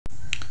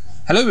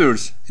Hello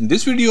viewers, in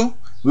this video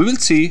we will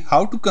see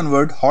how to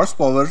convert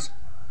horsepower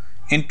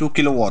into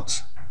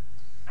kilowatts.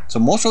 So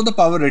most of the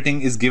power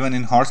rating is given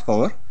in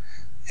horsepower,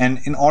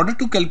 and in order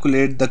to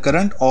calculate the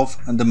current of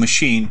the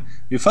machine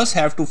we first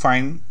have to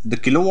find the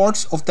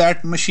kilowatts of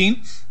that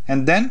machine,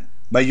 and then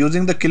by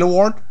using the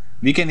kilowatt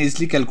we can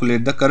easily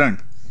calculate the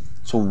current.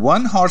 So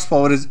 1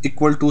 horsepower is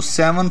equal to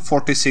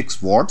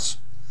 746 watts,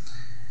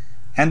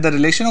 and the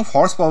relation of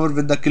horsepower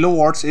with the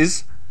kilowatts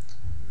is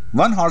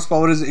 1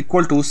 horsepower is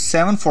equal to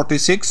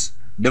 746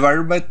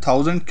 divided by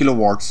 1000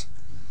 kilowatts,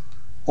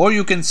 or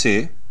you can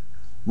say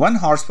 1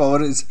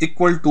 horsepower is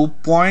equal to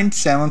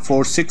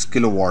 0.746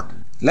 kilowatt.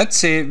 Let's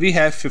say we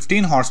have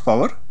 15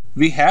 horsepower.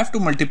 We have to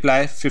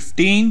multiply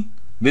 15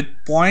 with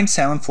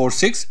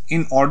 0.746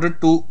 in order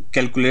to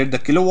calculate the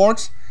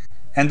kilowatts,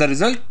 and the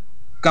result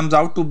comes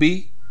out to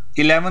be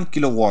 11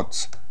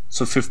 kilowatts.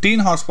 So 15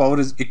 horsepower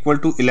is equal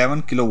to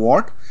 11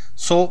 kilowatt.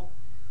 So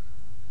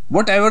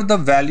whatever the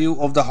value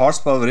of the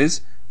horsepower is,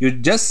 you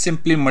just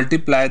simply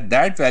multiply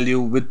that value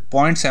with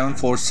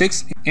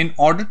 0.746 in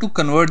order to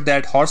convert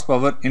that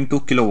horsepower into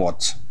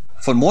kilowatts.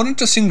 For more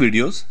interesting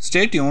videos,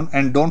 stay tuned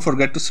and don't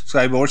forget to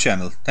subscribe our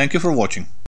channel. Thank you for watching.